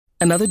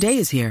Another day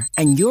is here,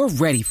 and you're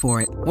ready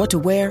for it. What to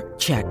wear?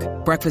 Check.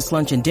 Breakfast,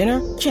 lunch, and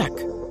dinner? Check.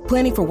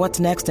 Planning for what's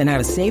next and how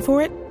to save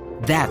for it?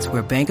 That's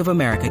where Bank of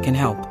America can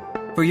help.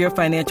 For your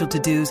financial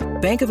to-dos,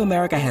 Bank of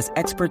America has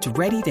experts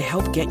ready to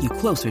help get you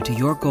closer to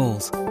your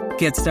goals.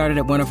 Get started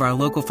at one of our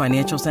local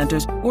financial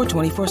centers or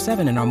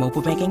 24/7 in our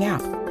mobile banking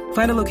app.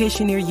 Find a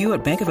location near you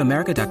at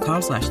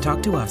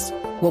bankofamerica.com/talktous.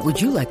 What would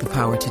you like the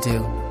power to do?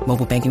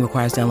 Mobile banking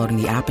requires downloading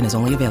the app and is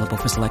only available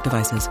for select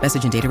devices.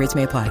 Message and data rates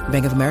may apply.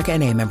 Bank of America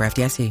N.A., member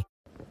FDIC.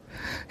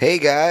 Hey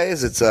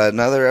guys, it's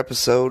another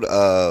episode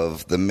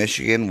of the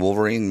Michigan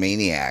Wolverine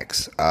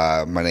Maniacs.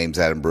 My name's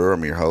Adam Brewer.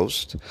 I'm your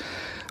host.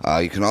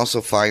 You can also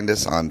find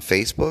us on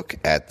Facebook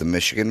at The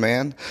Michigan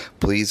Man.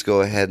 Please go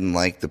ahead and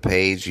like the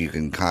page. You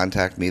can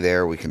contact me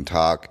there. We can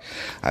talk.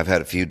 I've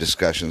had a few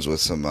discussions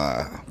with some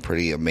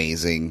pretty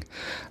amazing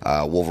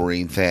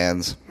Wolverine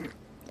fans.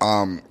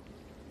 So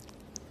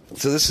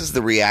this is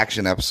the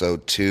reaction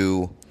episode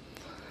to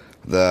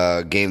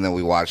the game that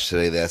we watched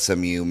today, the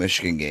SMU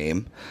Michigan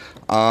game.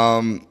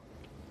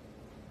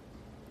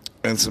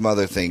 And some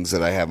other things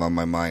that I have on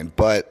my mind.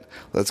 But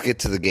let's get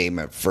to the game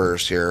at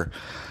first here.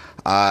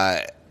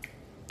 I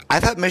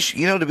thought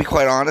Michigan, to be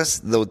quite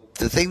honest, the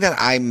thing that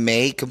I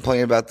may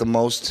complain about the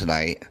most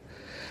tonight,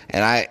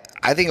 and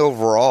I think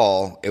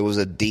overall it was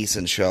a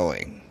decent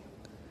showing.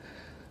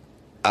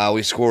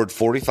 We scored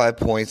 45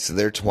 points to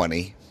their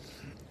 20.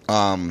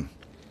 And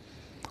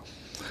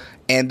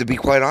to be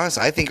quite honest,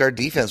 I think our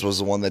defense was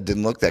the one that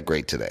didn't look that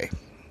great today.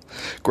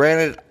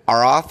 Granted,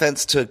 our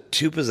offense took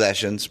two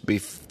possessions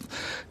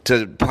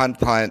to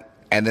punt,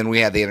 and then we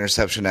had the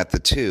interception at the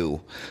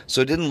 2.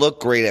 So it didn't look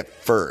great at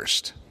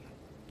first.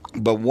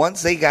 But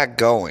once they got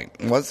going,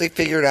 once they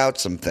figured out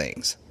some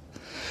things,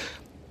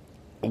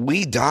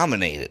 we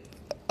dominated.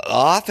 The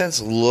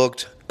offense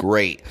looked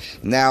great.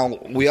 Now,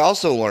 we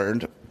also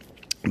learned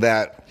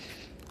that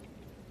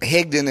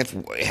Higdon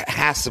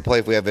has to play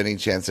if we have any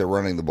chance at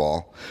running the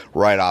ball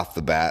right off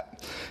the bat.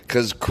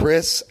 Because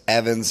Chris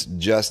Evans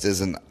just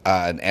isn't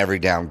an every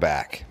down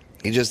back.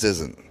 He just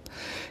isn't.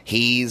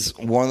 He's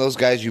one of those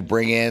guys you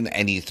bring in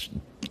and you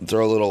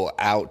throw a little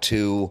out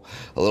to,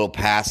 a little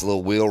pass, a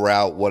little wheel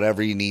route,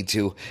 whatever you need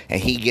to,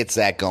 and he gets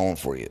that going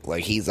for you.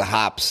 Like, he's a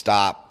hop,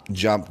 stop,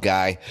 jump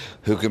guy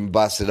who can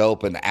bust it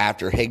open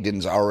after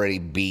Higdon's already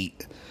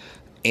beat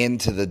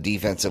into the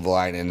defensive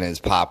line and has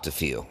popped a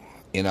few,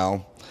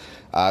 So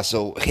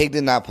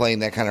Higdon not playing,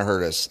 that kind of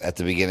hurt us at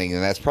the beginning,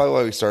 and that's probably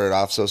why we started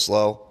off so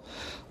slow.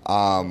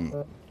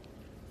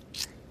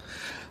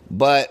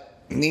 But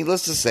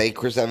needless to say,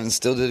 Chris Evans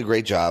still did a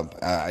great job.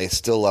 I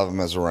still love him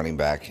as a running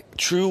back.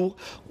 True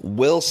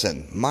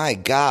Wilson, my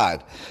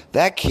God,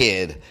 that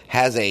kid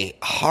has a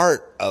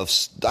heart of.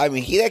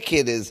 That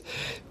kid is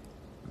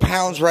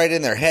pounds right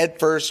in there, head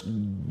first,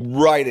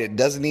 right in,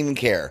 doesn't even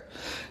care.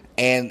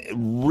 And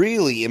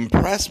really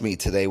impressed me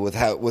today with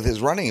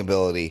his running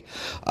ability.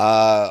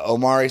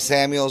 Omari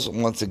Samuels,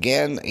 once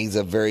again, he's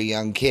a very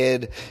young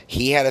kid.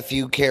 He had a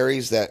few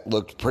carries that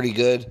looked pretty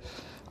good.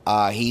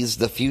 He's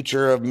the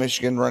future of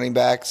Michigan running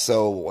backs,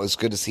 so it was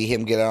good to see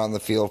him get out on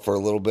the field for a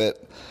little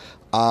bit.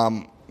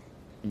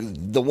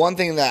 The one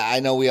thing that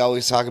I know we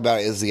always talk about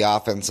is the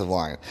offensive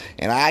line.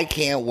 And I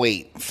can't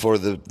wait for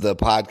the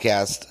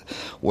podcast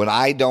when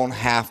I don't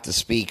have to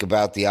speak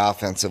about the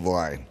offensive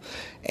line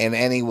in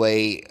any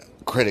way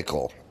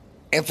critical.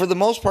 And for the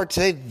most part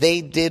today,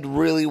 they did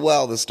really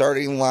well. The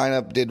starting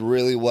lineup did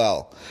really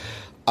well.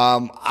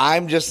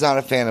 I'm just not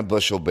a fan of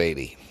Bushel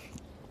Beatty.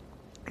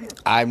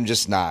 I'm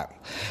just not.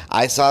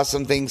 I saw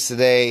some things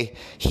today.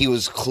 He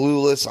was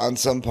clueless on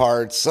some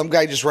parts. Some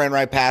guy just ran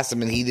right past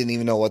him and he didn't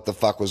even know what the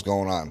fuck was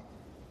going on.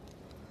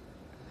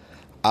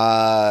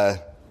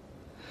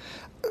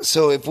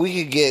 So if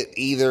we could get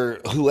either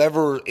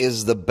whoever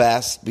is the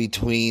best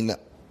between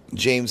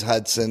James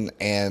Hudson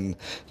and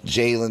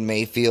Jalen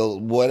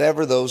Mayfield,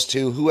 whatever those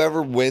two,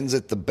 whoever wins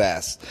it the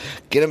best,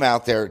 get him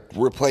out there,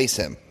 replace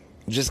him.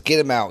 Just get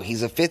him out.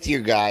 He's a fifth-year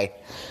guy.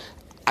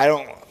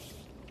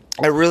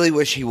 I really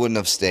wish he wouldn't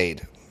have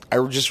stayed.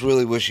 I just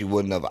really wish he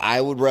wouldn't have.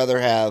 I would rather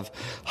have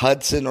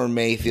Hudson or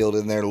Mayfield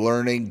in there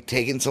learning,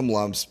 taking some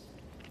lumps,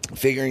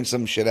 figuring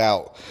some shit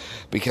out.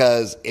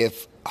 Because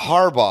if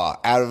Harbaugh,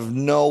 out of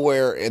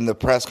nowhere in the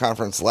press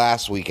conference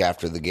last week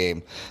after the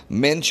game,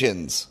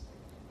 mentions,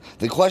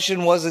 the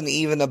question wasn't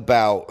even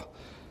about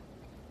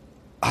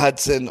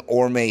Hudson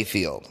or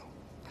Mayfield,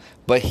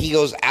 but he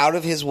goes out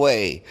of his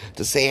way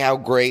to say how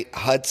great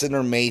Hudson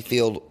or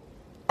Mayfield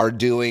are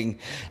doing,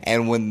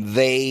 and when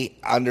they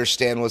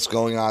understand what's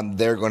going on,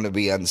 they're going to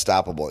be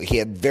unstoppable. He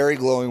had very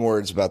glowing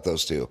words about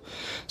those two.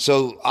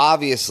 So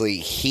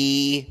obviously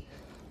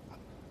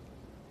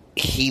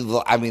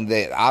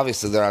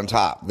they're on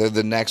top. They're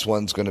the next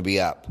one's going to be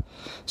up.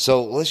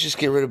 So let's just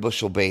get rid of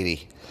Bushel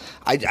Beatty.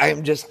 I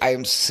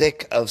am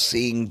sick of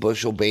seeing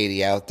Bushel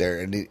Beatty out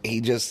there, and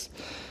he just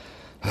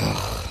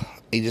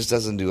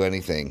doesn't do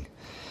anything.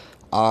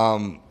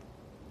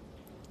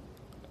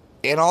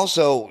 And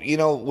also,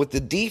 with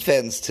the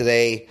defense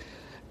today,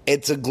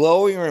 it's a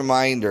glowing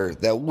reminder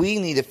that we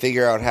need to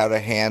figure out how to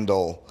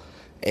handle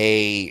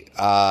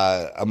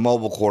a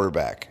mobile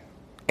quarterback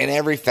in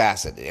every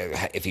facet.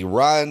 If he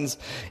runs,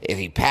 if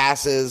he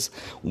passes,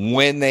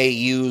 when they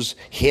use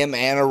him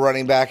and a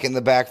running back in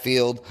the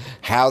backfield,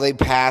 how they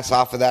pass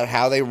off of that,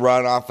 how they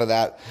run off of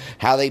that,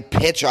 how they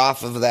pitch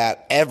off of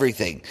that,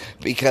 everything.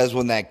 Because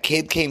when that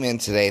kid came in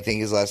today, I think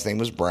his last name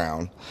was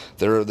Brown,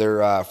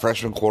 their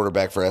freshman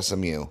quarterback for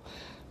SMU,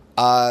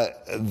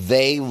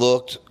 they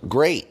looked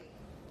great.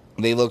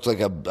 They looked like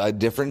a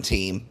different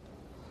team.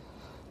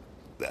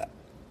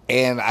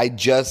 And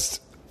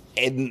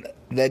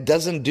that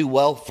doesn't do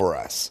well for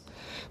us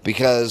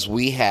because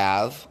we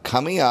have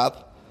coming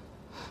up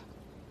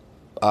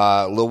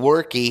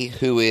Lewerke,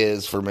 who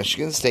is for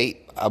Michigan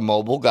State a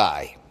mobile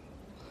guy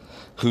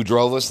who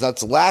drove us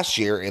nuts last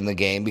year in the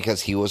game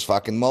because he was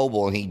fucking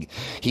mobile and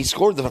he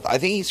scored I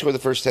think he scored the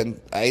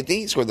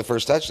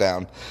first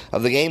touchdown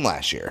of the game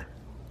last year.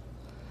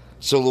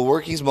 So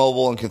Lewerke's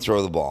mobile and can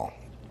throw the ball.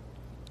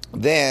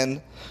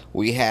 Then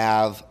we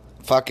have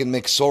fucking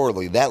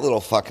McSorley, that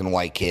little fucking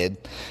white kid,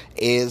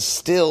 is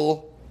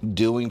still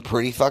doing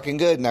pretty fucking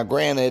good. Now,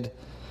 granted,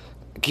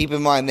 keep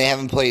in mind they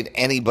haven't played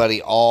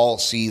anybody all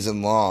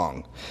season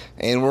long.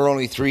 And we're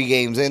only 3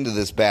 games into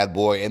this bad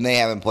boy, and they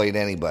haven't played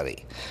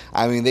anybody.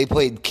 I mean, they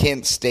played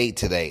Kent State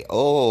today.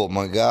 Oh,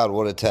 my God,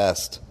 what a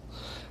test.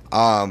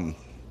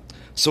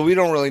 So we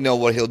don't really know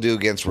what he'll do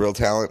against real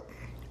talent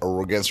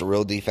or against a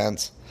real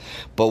defense.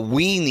 But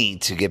we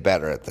need to get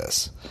better at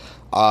this.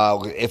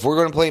 If we're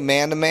going to play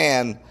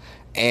man-to-man,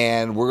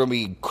 and we're going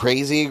to be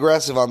crazy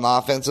aggressive on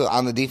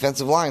the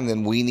defensive line,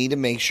 then we need to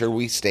make sure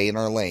we stay in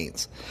our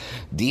lanes.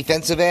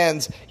 Defensive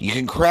ends, you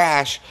can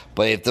crash,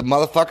 but if the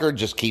motherfucker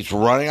just keeps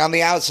running on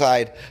the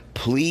outside,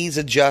 please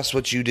adjust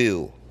what you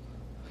do.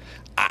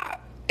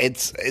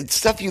 It's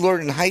stuff you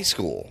learn in high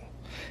school.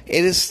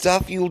 It is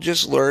stuff you'll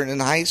just learn in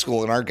high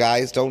school, and our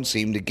guys don't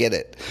seem to get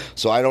it.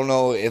 So I don't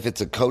know if it's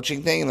a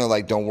coaching thing, and they're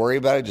like, don't worry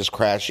about it, just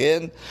crash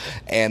in,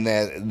 and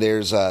then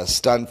there's a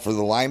stunt for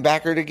the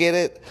linebacker to get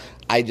it.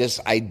 I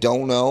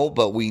don't know,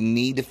 but we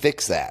need to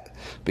fix that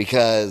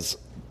because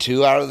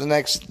 2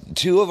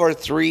 of our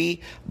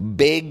 3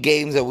 big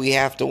games that we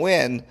have to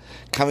win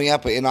coming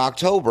up in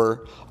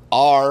October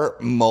are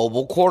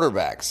mobile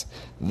quarterbacks.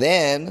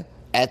 Then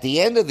at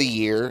the end of the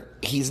year,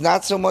 he's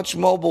not so much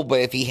mobile, but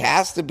if he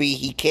has to be,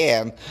 he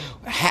can.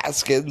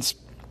 Haskins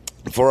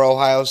for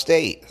Ohio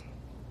State.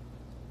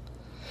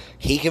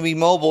 He can be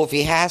mobile if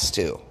he has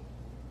to.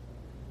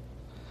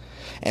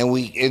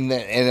 And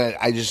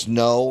I just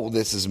know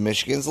this is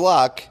Michigan's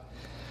luck.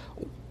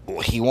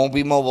 He won't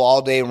be mobile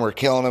all day, and we're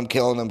killing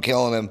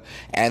him.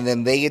 And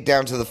then they get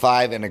down to the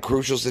 5 in a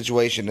crucial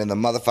situation, and the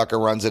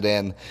motherfucker runs it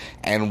in,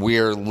 and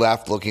we're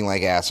left looking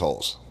like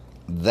assholes.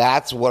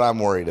 That's what I'm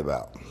worried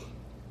about.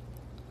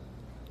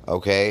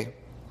 Okay?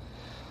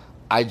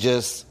 I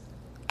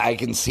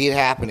can see it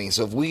happening.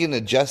 So if we can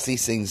adjust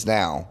these things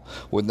now,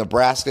 with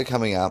Nebraska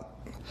coming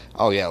up,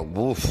 oh yeah,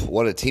 woof,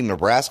 what a team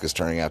Nebraska's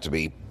turning out to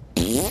be.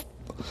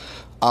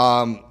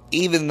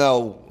 Even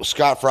though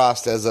Scott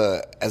Frost as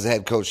a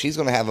head coach, he's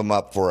going to have him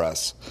up for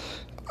us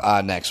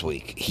next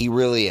week. He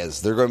really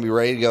is. They're going to be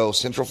ready to go.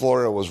 Central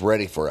Florida was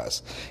ready for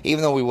us.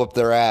 Even though we whooped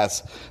their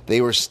ass,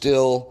 they were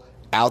still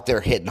out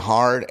there hitting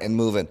hard and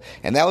moving.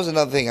 And that was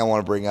another thing I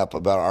want to bring up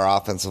about our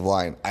offensive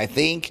line. I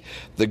think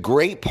the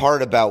great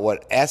part about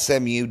what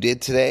SMU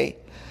did today,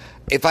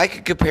 if I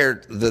could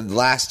compare the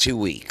last 2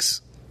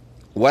 weeks,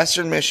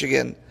 Western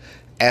Michigan,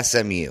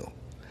 SMU,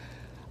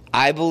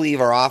 I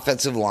believe our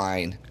offensive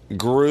line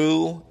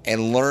grew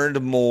and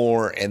learned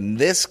more in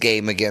this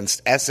game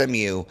against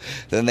SMU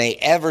than they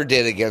ever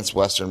did against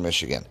Western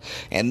Michigan.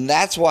 And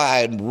that's why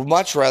I'd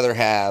much rather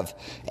have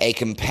a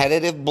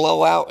competitive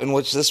blowout in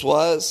which this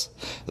was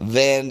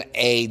than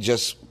a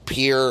just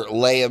pure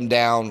lay them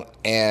down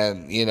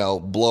and,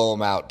 blow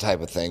them out type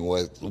of thing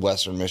with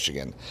Western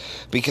Michigan.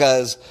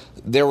 Because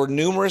there were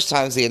numerous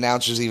times the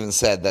announcers even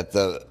said that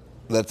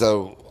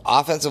the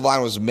offensive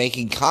line was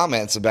making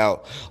comments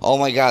about, oh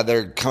my God,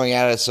 they're coming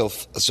at us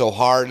so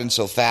hard and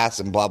so fast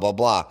and blah, blah,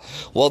 blah.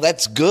 Well,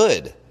 that's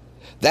good.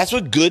 That's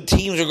what good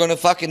teams are going to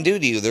fucking do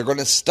to you. They're going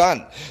to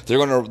stunt. They're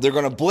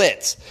going to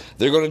blitz.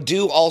 They're going to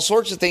do all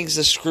sorts of things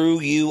to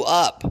screw you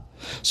up.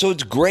 So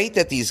it's great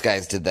that these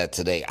guys did that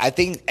today. I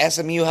think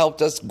SMU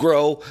helped us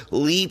grow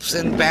leaps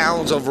and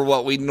bounds over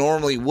what we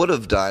normally would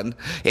have done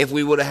if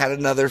we would have had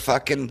another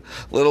fucking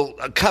little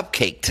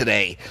cupcake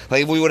today.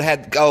 Like if we would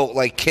have had,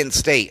 like Kent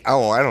State.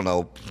 Oh, I don't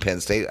know, Penn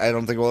State. I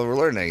don't think we'll ever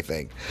learn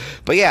anything.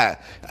 But yeah,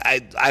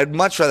 I'd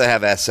much rather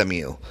have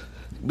SMU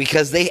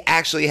because they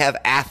actually have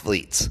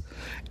athletes.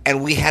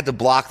 And we had to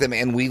block them,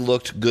 and we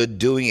looked good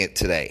doing it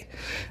today.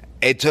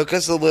 It took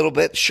us a little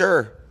bit,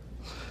 sure.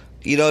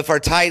 If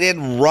our tight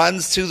end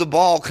runs to the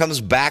ball,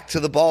 comes back to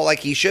the ball like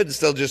he should,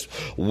 still just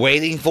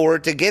waiting for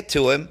it to get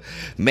to him,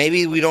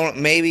 maybe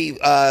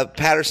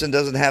Patterson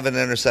doesn't have an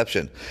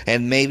interception,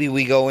 and maybe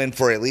we go in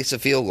for at least a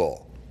field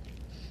goal.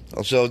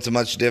 So it's a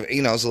much different,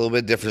 it's a little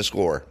bit different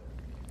score.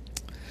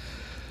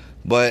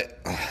 But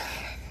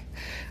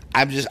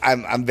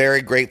I'm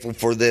very grateful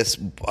for this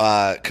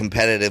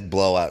competitive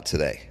blowout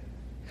today.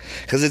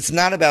 Because it's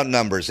not about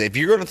numbers. If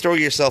you're going to throw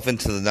yourself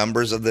into the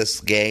numbers of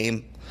this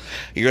game,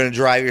 you're going to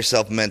drive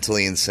yourself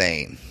mentally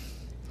insane.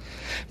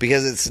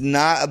 Because it's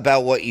not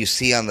about what you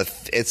see on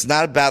it's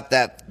not about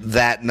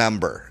that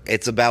number.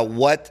 It's about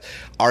what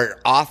our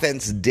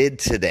offense did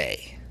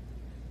today.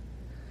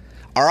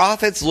 Our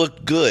offense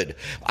looked good.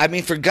 I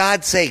mean, for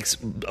God's sakes,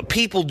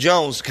 People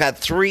Jones got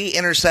three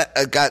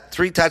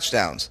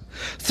touchdowns.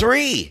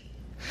 3.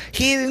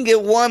 He didn't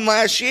get one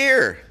last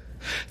year.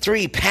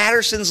 3.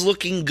 Patterson's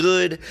looking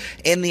good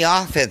in the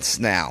offense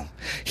now.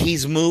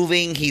 He's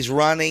moving. He's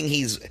running.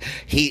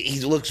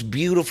 He looks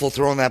beautiful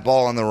throwing that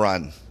ball on the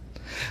run.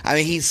 I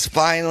mean, he's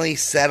finally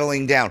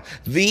settling down.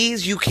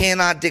 These you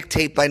cannot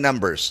dictate by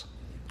numbers,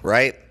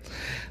 right?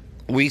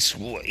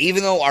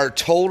 Even though our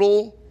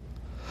total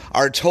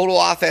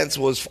offense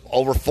was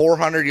over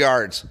 400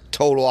 yards,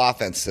 total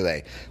offense today.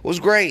 It was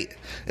great.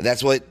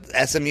 That's what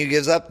SMU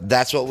gives up.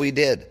 That's what we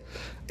did.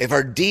 If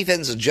our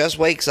defense just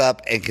wakes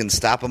up and can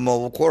stop a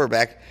mobile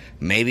quarterback,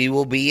 maybe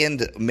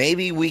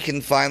we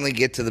can finally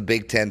get to the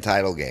Big Ten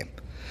title game.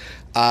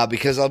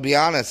 Because I'll be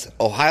honest,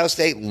 Ohio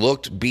State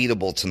looked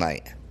beatable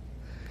tonight.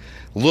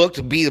 Looked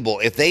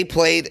beatable. If they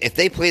played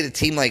a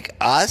team like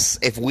us,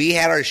 if we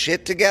had our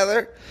shit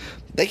together,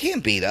 they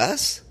can't beat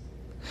us.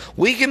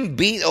 We can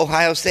beat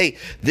Ohio State.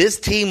 This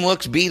team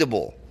looks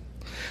beatable.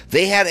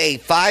 They had a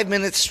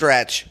 5-minute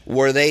stretch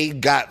where they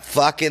got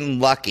fucking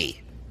lucky.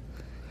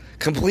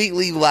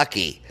 Completely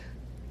lucky.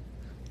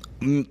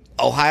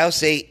 Ohio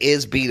State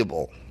is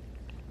beatable.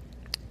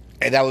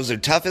 And that was their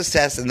toughest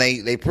test, and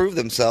they proved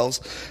themselves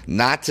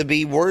not to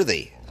be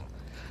worthy.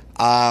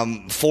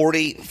 40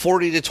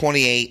 to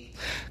 28.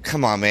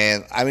 Come on,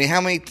 man. I mean,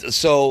 how many?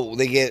 So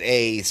they get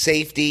a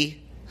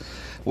safety,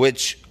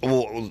 which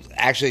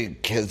actually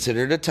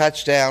considered a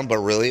touchdown, but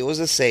really it was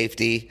a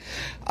safety.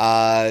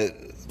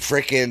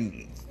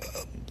 Frickin'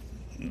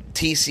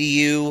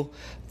 TCU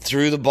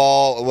threw the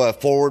ball, a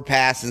forward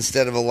pass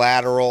instead of a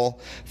lateral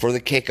for the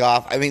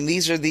kickoff. I mean,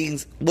 these are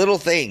these little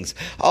things.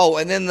 Oh,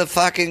 and then the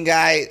fucking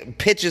guy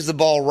pitches the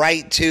ball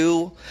right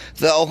to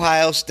the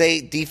Ohio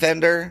State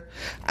defender.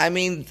 I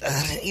mean,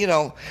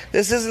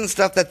 this isn't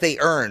stuff that they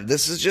earned.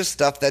 This is just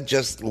stuff that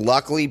just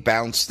luckily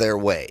bounced their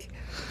way.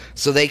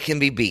 So they can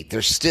be beat.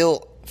 They're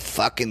still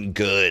fucking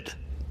good,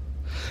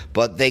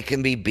 but they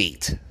can be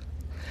beat.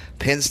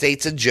 Penn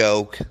State's a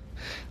joke.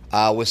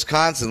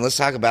 Wisconsin, let's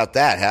talk about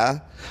that, huh?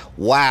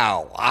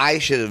 Wow, I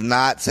should have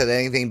not said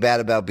anything bad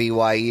about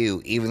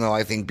BYU, even though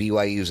I think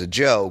BYU's a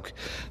joke.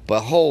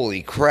 But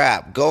holy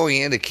crap,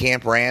 going into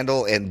Camp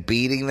Randall and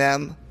beating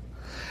them,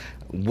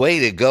 way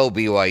to go,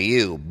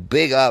 BYU.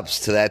 Big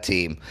ups to that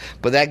team.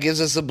 But that gives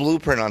us a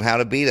blueprint on how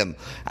to beat them.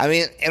 I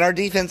mean, and our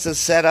defense is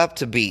set up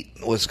to beat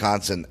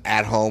Wisconsin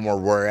at home or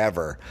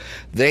wherever.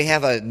 They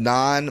have a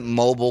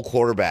non-mobile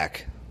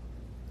quarterback.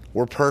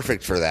 We're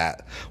perfect for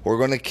that. We're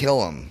going to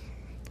kill them.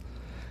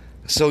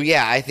 So,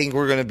 yeah, I think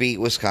we're going to beat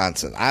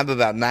Wisconsin. I'm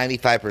about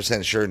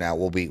 95% sure now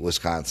we'll beat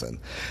Wisconsin.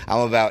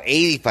 I'm about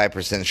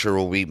 85% sure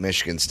we'll beat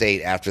Michigan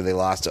State after they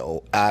lost to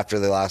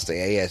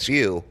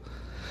ASU.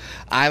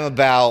 I'm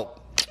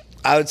about,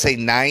 I would say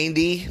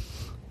 90%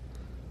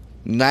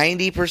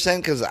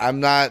 because I'm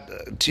not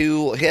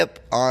too hip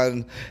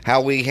on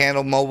how we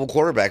handle mobile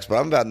quarterbacks, but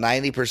I'm about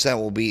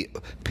 90% will beat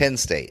Penn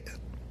State.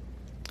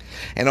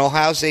 And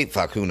Ohio State,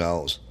 fuck, who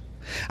knows?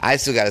 I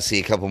still got to see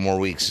a couple more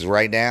weeks.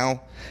 Right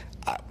now,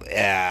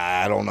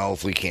 I don't know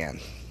if we can.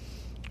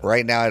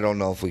 Right now, I don't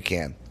know if we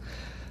can.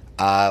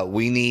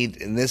 We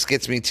need, and this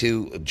gets me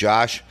to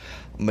Josh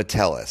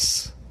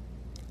Metellus,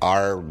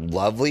 our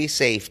lovely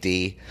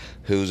safety,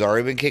 who's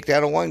already been kicked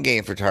out of one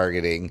game for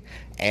targeting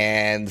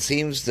and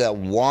seems to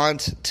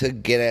want to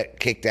get it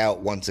kicked out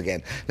once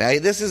again. Now,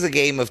 this is a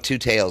game of two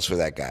tails for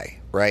that guy,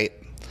 right?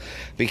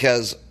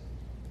 Because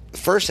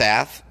first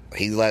half,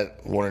 he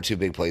let one or two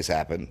big plays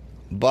happen.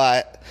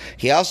 But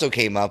he also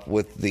came up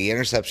with the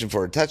interception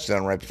for a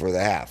touchdown right before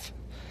the half.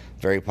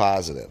 Very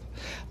positive.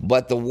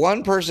 But the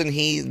one person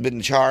he's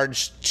been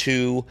charged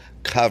to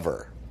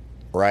cover,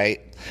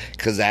 right?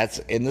 Because that's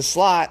in the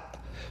slot.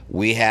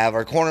 We have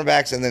our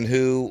cornerbacks, and then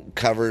who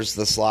covers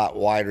the slot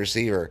wide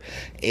receiver?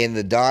 In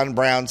the Don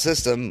Brown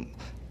system,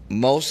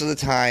 most of the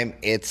time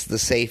it's the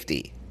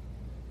safety.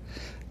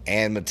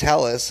 And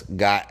Metellus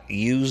got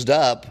used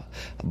up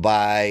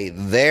by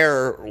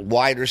their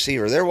wide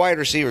receiver. Their wide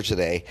receiver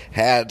today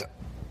had,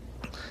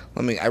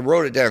 I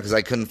wrote it down because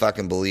I couldn't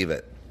fucking believe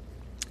it.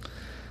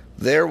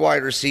 Their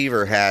wide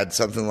receiver had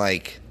something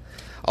like,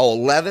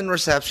 11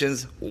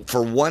 receptions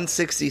for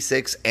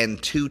 166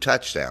 and 2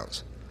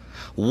 touchdowns.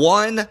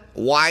 One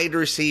wide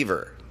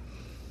receiver.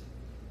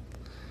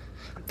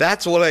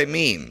 That's what I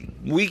mean.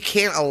 We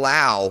can't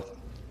allow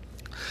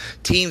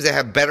teams that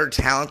have better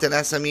talent than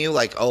SMU,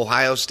 like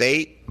Ohio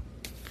State,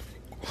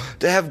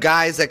 to have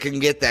guys that can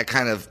get that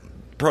kind of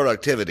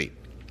productivity.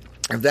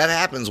 If that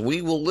happens,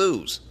 we will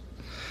lose.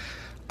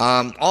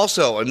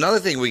 Also, another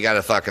thing we got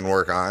to fucking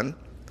work on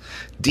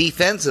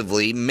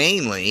defensively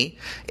mainly,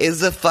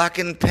 is the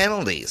fucking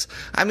penalties.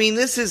 I mean,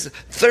 this is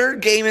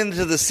third game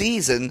into the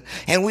season,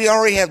 and we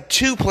already have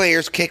 2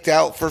 players kicked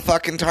out for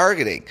fucking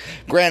targeting.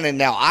 Granted,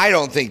 now I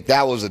don't think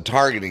that was a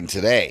targeting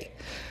today.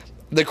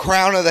 The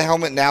crown of the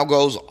helmet now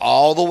goes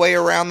all the way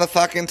around the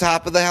fucking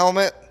top of the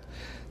helmet.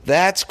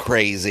 That's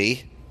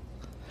crazy.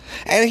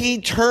 And he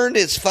turned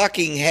his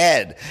fucking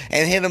head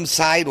and hit him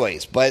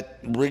sideways. But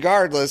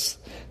regardless,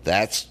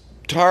 that's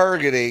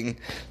targeting.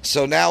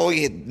 So now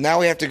we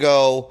have to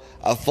go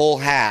a full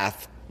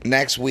half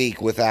next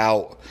week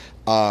without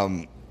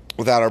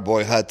our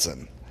boy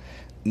Hudson.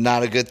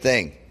 Not a good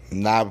thing.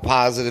 Not a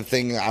positive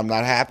thing. I'm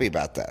not happy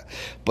about that.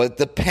 But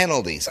the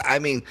penalties. I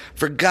mean,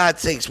 for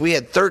God's sakes, we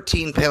had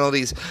 13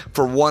 penalties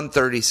for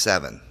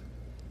 137.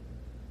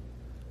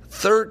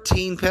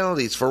 13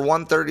 penalties for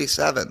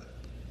 137.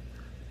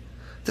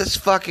 That's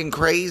fucking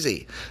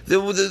crazy.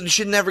 They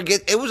should never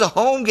get. It was a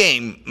home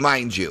game,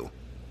 mind you.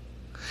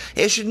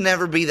 It should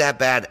never be that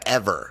bad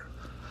ever.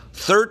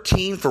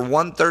 13 for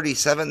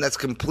 137. That's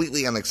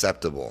completely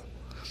unacceptable.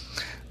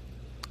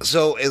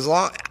 So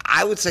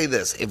I would say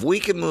this: if we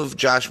can move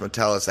Josh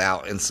Metellus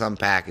out in some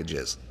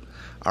packages,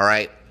 all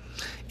right.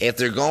 If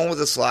they're going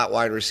with a slot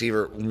wide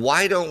receiver,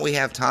 why don't we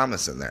have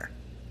Thomas in there?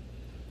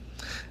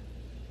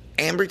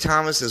 Ambry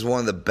Thomas is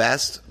one of the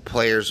best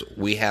players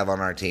we have on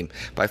our team.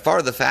 By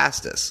far the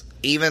fastest.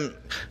 Even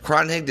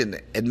Cron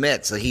Higdon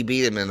admits that he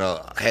beat him in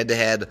a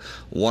head-to-head,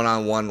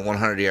 one-on-one,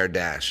 100-yard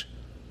dash.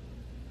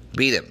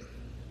 Beat him.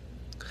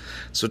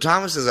 So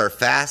Thomas is our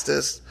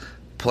fastest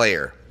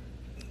player.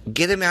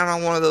 Get him out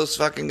on one of those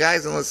fucking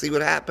guys and let's see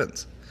what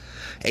happens.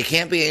 It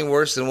can't be any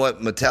worse than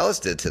what Metellus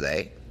did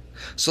today.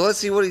 So let's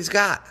see what he's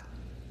got.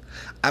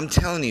 I'm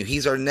telling you,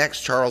 he's our next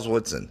Charles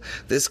Woodson.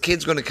 This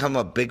kid's going to come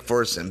up big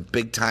for us in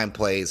big-time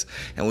plays,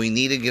 and we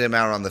need to get him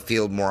out on the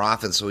field more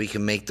often so he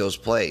can make those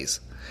plays.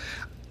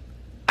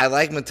 I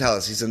like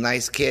Metellus. He's a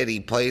nice kid. He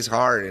plays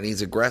hard, and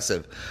he's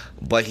aggressive,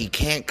 but he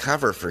can't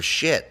cover for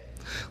shit.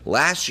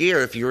 Last year,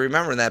 if you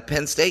remember in that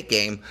Penn State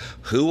game,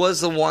 who was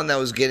the one that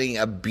was getting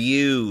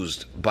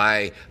abused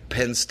by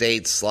Penn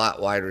State's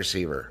slot wide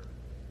receiver?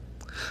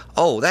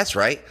 Oh, that's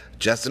right,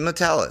 Justin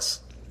Metellus.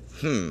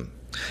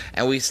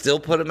 And we still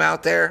put him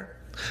out there.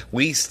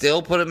 We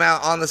still put him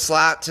out on the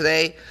slot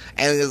today.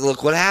 And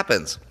look what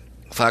happens.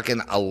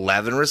 Fucking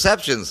 11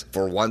 receptions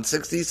for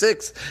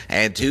 166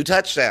 and 2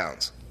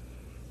 touchdowns.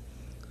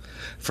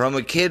 From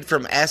a kid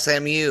from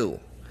SMU.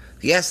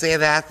 Yes, they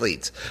have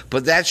athletes.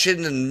 But that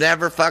shouldn't have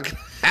never fucking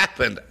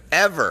happened.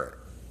 Ever.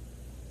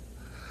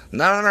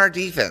 Not on our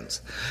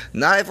defense.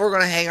 Not if we're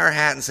going to hang our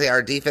hat and say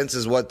our defense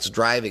is what's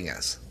driving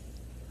us.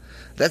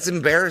 That's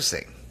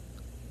embarrassing.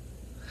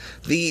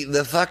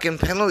 The fucking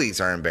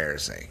penalties are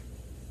embarrassing.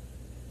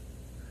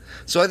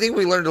 So I think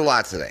we learned a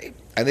lot today.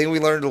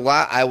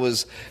 I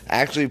was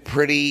actually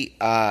pretty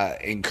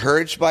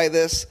encouraged by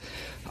this.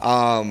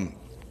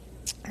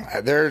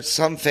 There are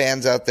some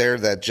fans out there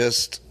that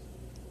just,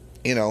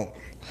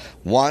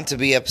 want to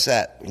be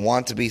upset,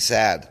 want to be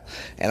sad.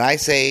 And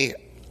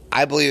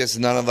I believe it's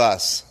none of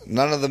us,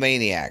 none of the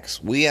maniacs.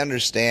 We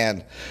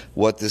understand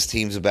what this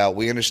team's about.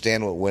 We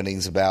understand what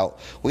winning's about.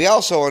 We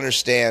also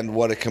understand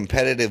what a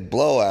competitive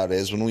blowout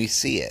is when we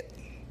see it.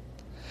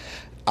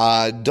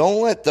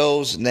 Don't let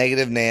those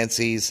negative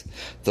Nancys,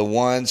 the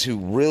ones who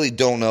really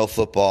don't know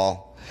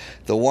football,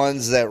 the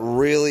ones that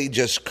really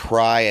just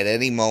cry at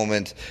any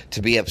moment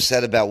to be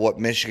upset about what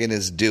Michigan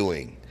is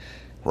doing,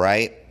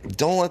 right?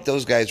 Don't let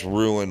those guys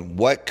ruin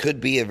what could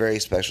be a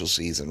very special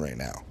season right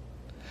now.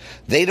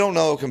 They don't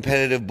know a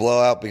competitive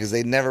blowout because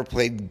they never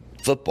played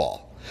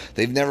football.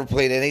 They've never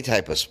played any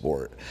type of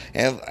sport.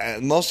 And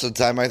most of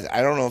the time, I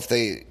don't know if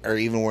they are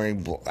even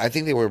wearing I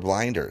think they wear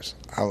blinders.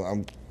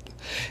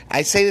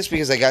 I say this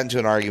because I got into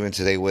an argument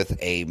today with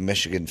a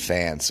Michigan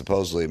fan,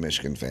 supposedly a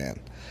Michigan fan.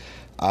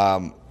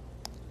 And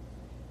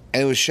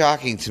it was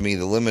shocking to me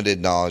the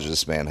limited knowledge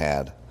this man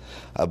had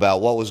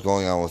about what was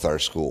going on with our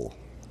school.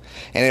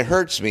 And it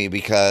hurts me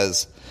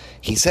because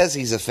he says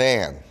he's a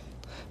fan,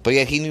 but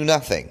yet he knew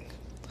nothing.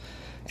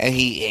 And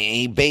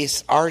he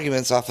based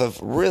arguments off of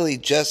really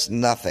just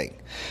nothing.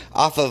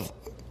 Off of,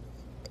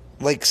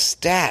 like,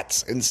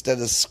 stats instead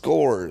of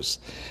scores.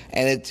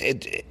 And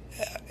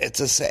it's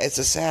a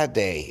sad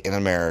day in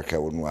America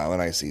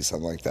when I see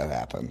something like that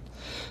happen.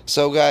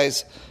 So,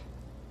 guys,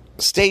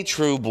 stay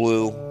true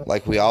blue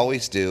like we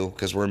always do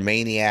because we're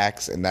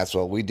maniacs and that's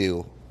what we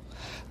do.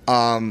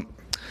 A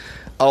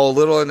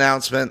little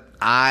announcement.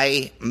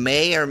 I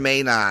may or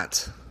may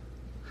not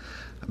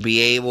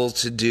be able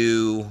to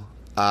do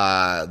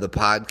the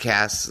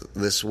podcast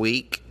this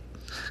week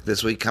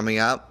coming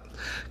up,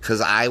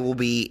 because I will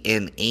be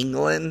in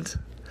England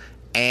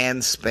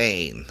and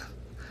Spain.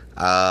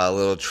 A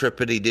little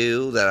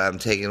trippity-doo that I'm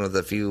taking with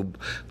a few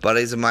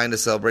buddies of mine to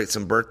celebrate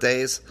some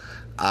birthdays.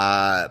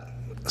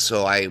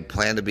 So I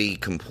plan to be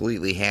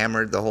completely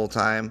hammered the whole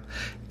time.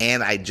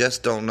 And I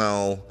just don't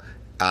know.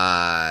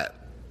 I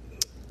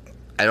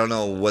don't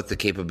know what the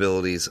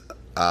capabilities.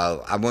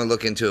 I'm going to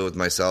look into it with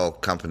my cell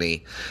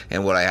company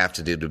and what I have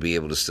to do to be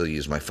able to still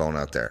use my phone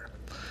out there.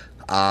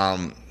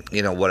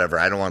 Whatever.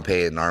 I don't want to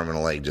pay an arm and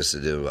a leg just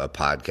to do a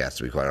podcast,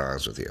 to be quite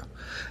honest with you.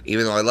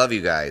 Even though I love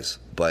you guys,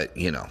 but,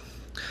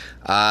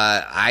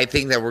 I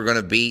think that we're going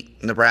to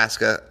beat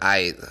Nebraska.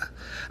 I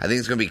think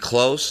it's going to be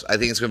close. I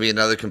think it's going to be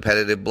another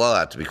competitive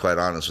blowout, to be quite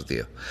honest with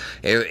you.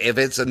 If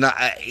it's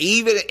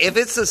even if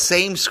it's the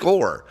same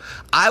score,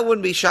 I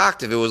wouldn't be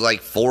shocked if it was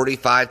like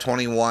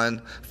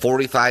 45-21,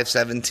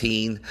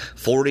 45-17,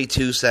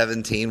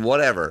 42-17,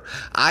 whatever.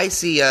 I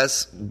see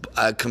us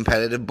a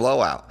competitive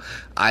blowout.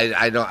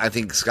 I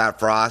think Scott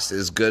Frost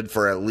is good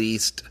for at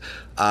least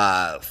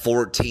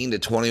 14 to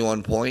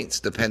 21 points,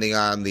 depending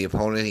on the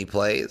opponent he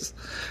plays.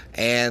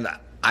 And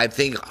I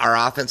think our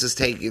offense has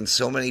taken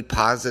so many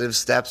positive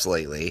steps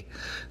lately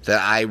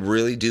that I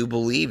really do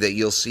believe that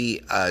you'll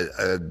see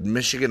a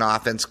Michigan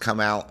offense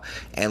come out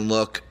and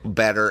look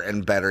better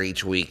and better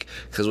each week.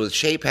 Because with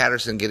Shea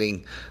Patterson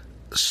getting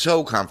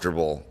so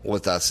comfortable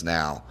with us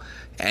now,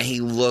 and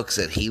he looks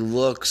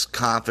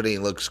confident, he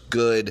looks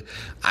good,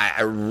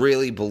 I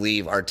really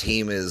believe our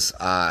team is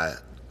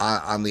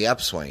on the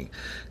upswing.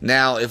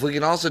 Now, if we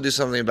can also do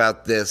something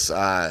about this,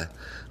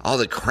 all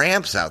the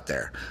cramps out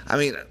there. I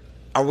mean,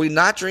 are we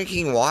not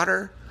drinking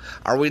water?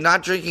 Are we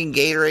not drinking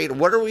Gatorade?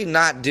 What are we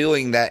not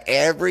doing that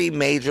every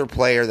major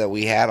player that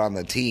we had on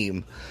the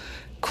team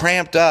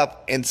cramped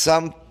up in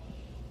some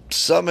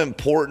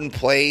important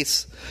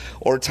place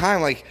or time?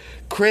 Like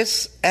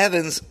Chris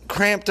Evans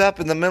cramped up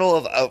in the middle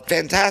of a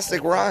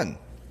fantastic run.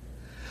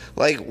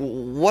 Like,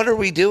 what are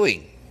we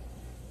doing?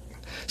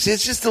 See,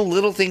 it's just the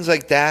little things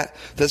like that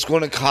that's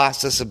going to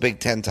cost us a Big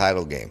Ten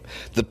title game.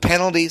 The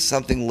penalties,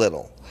 something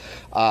little.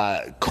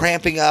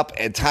 Cramping up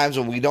at times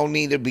when we don't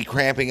need to be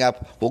cramping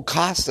up will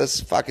cost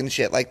us fucking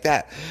shit like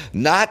that.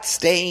 Not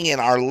staying in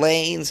our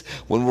lanes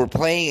when we're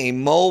playing a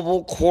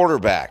mobile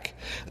quarterback.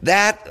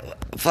 That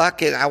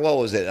fucking, what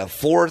was it, a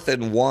 4th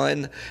and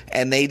 1,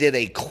 and they did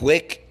a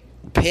quick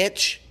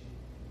pitch.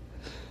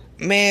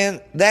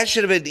 Man, that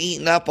should have been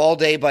eaten up all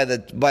day by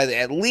the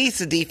at least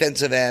the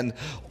defensive end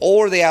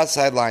or the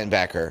outside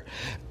linebacker.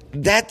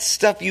 That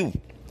stuff you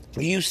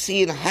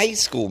see in high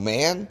school,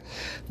 man.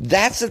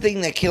 That's the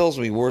thing that kills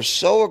me. We're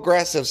so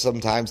aggressive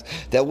sometimes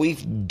that we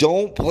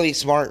don't play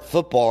smart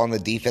football on the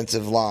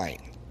defensive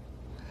line.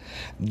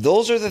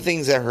 Those are the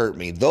things that hurt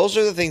me. Those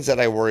are the things that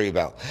I worry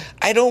about.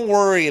 I don't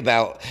worry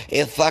about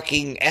if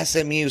fucking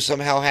SMU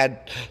somehow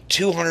had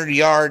 200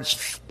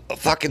 yards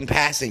fucking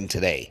passing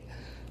today,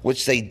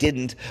 which they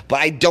didn't, but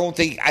I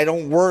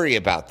don't worry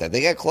about that.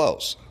 They got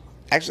close.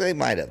 Actually, they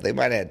might have. They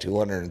might have had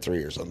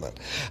 203 or something.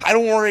 I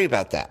don't worry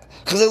about that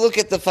because I look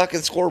at the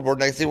fucking scoreboard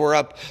and I see we're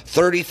up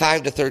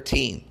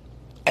 35-13.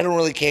 I don't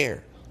really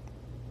care.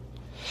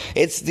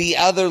 It's the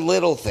other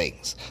little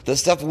things, the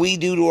stuff we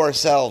do to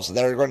ourselves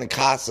that are going to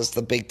cost us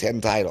the Big Ten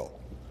title.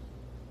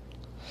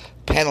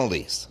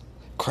 Penalties,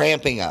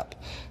 cramping up,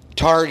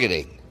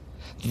 targeting.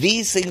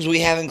 These things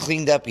we haven't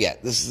cleaned up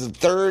yet. This is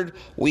the 3rd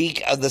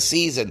week of the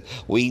season.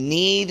 We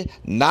need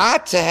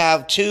not to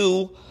have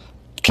two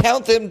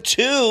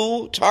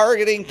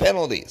targeting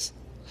penalties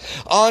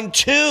on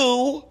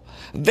 2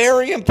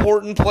 very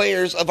important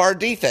players of our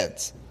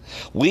defense.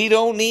 We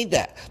don't need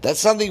that. That's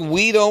something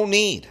we don't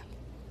need.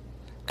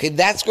 Okay,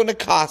 that's going to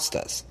cost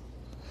us.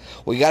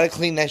 We got to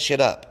clean that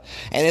shit up.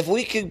 And if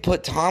we could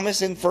put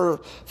Thomas in for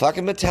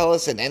fucking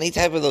Metellus and any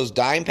type of those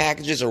dime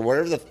packages or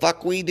whatever the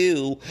fuck we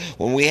do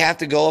when we have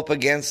to go up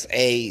against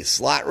a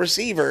slot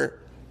receiver,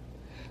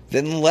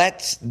 then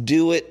let's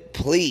do it,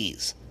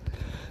 please.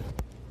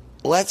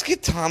 Let's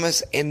get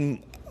Thomas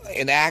and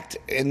act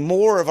in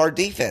more of our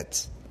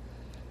defense.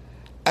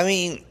 I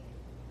mean,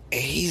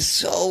 he's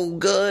so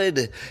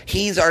good.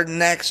 He's our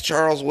next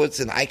Charles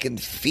Woodson. I can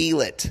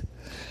feel it.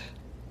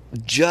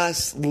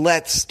 Just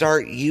let's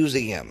start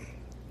using him.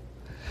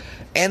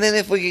 And then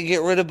if we can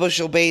get rid of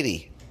Bushel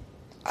Beatty,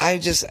 I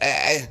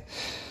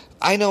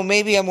know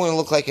maybe I'm going to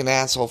look like an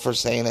asshole for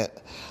saying it.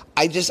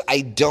 I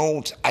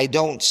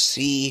don't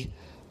see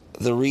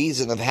the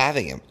reason of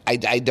having him.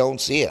 I don't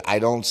see it. I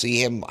don't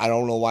see him. I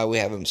don't know why we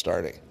have him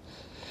starting.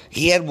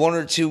 He had 1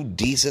 or 2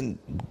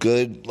 decent,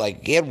 good,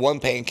 he had 1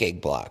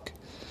 pancake block.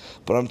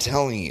 But I'm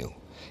telling you,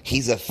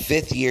 he's a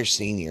 5th-year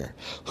senior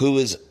who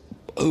is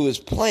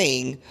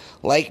playing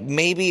like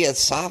maybe a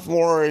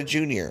sophomore or a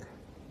junior.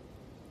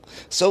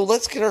 So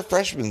let's get our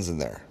freshmen in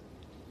there.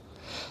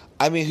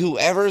 I mean,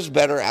 whoever's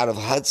better out of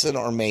Hudson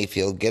or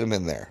Mayfield, get him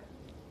in there.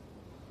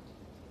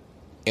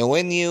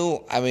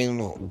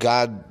 And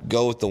God,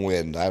 go with the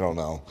wind. I don't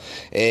know.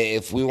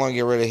 If we want to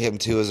get rid of him,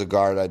 too, as a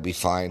guard, I'd be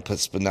fine. Put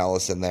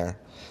Spinellis in there.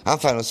 I'm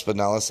fine with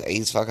Spinellis.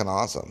 He's fucking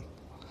awesome.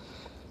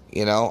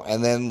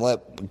 And then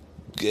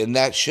and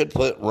that should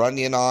put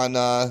Runyon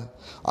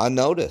on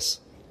notice.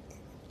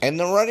 And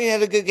the Runyon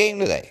had a good game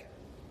today.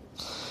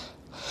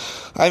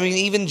 I mean,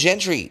 even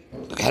Gentry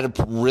had a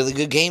really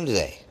good game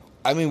today.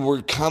 I mean,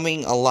 we're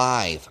coming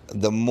alive.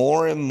 The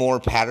more and more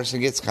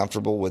Patterson gets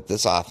comfortable with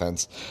this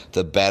offense,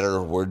 the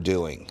better we're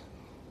doing.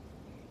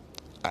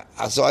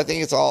 So I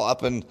think it's all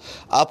up and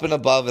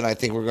above, and I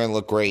think we're going to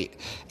look great.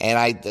 And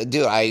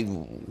I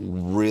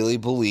really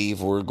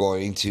believe we're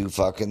going to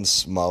fucking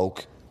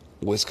smoke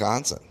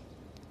Wisconsin.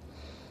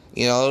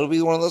 You know, it'll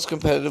be one of those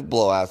competitive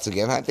blowouts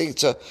again. I think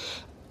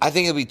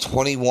it'll be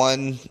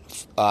 21,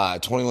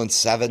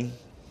 21-7,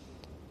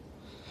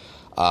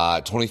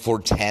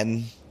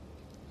 24-10.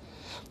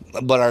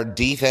 But our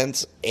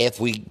defense, if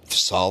we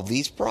solve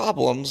these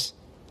problems,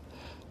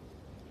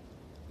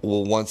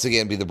 will once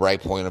again be the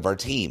bright point of our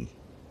team.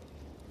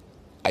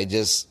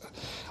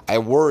 I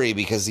worry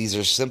because these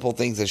are simple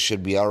things that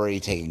should be already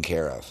taken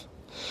care of.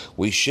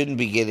 We shouldn't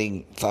be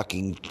getting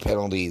fucking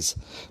penalties,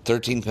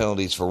 13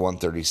 penalties for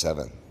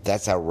 137.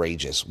 That's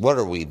outrageous. What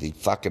are we, the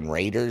fucking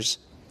Raiders?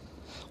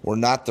 We're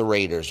not the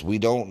Raiders. We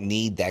don't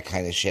need that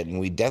kind of shit, and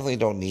we definitely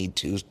don't need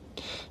two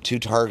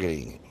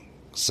targeting.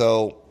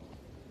 So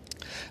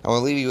I want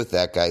to leave you with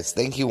that, guys.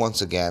 Thank you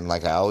once again.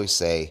 Like I always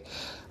say,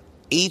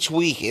 each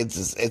week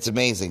it's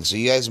amazing. So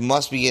you guys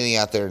must be getting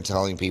out there and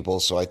telling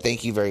people. So I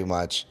thank you very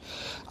much,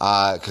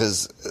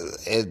 because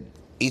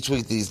each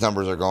week these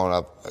numbers are going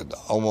up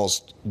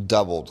almost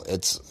doubled.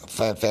 It's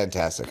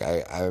fantastic.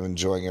 I'm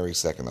enjoying every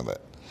second of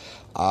it.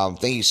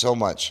 Thank you so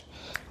much.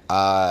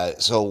 I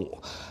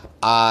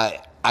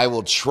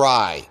will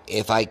try.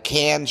 If I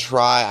can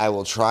try, I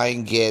will try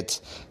and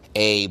get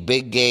a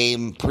big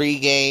game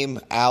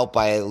pregame out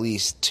by at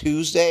least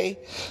Tuesday.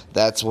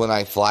 That's when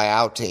I fly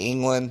out to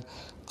England.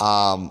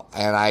 And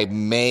I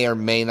may or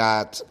may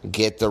not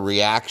get the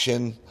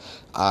reaction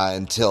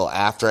until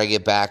after I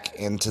get back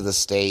into the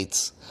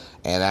States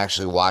and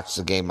actually watch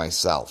the game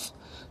myself.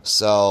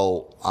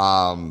 So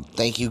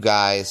thank you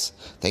guys.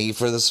 Thank you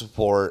for the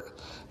support.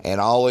 And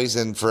always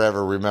and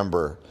forever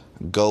remember,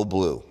 go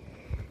blue.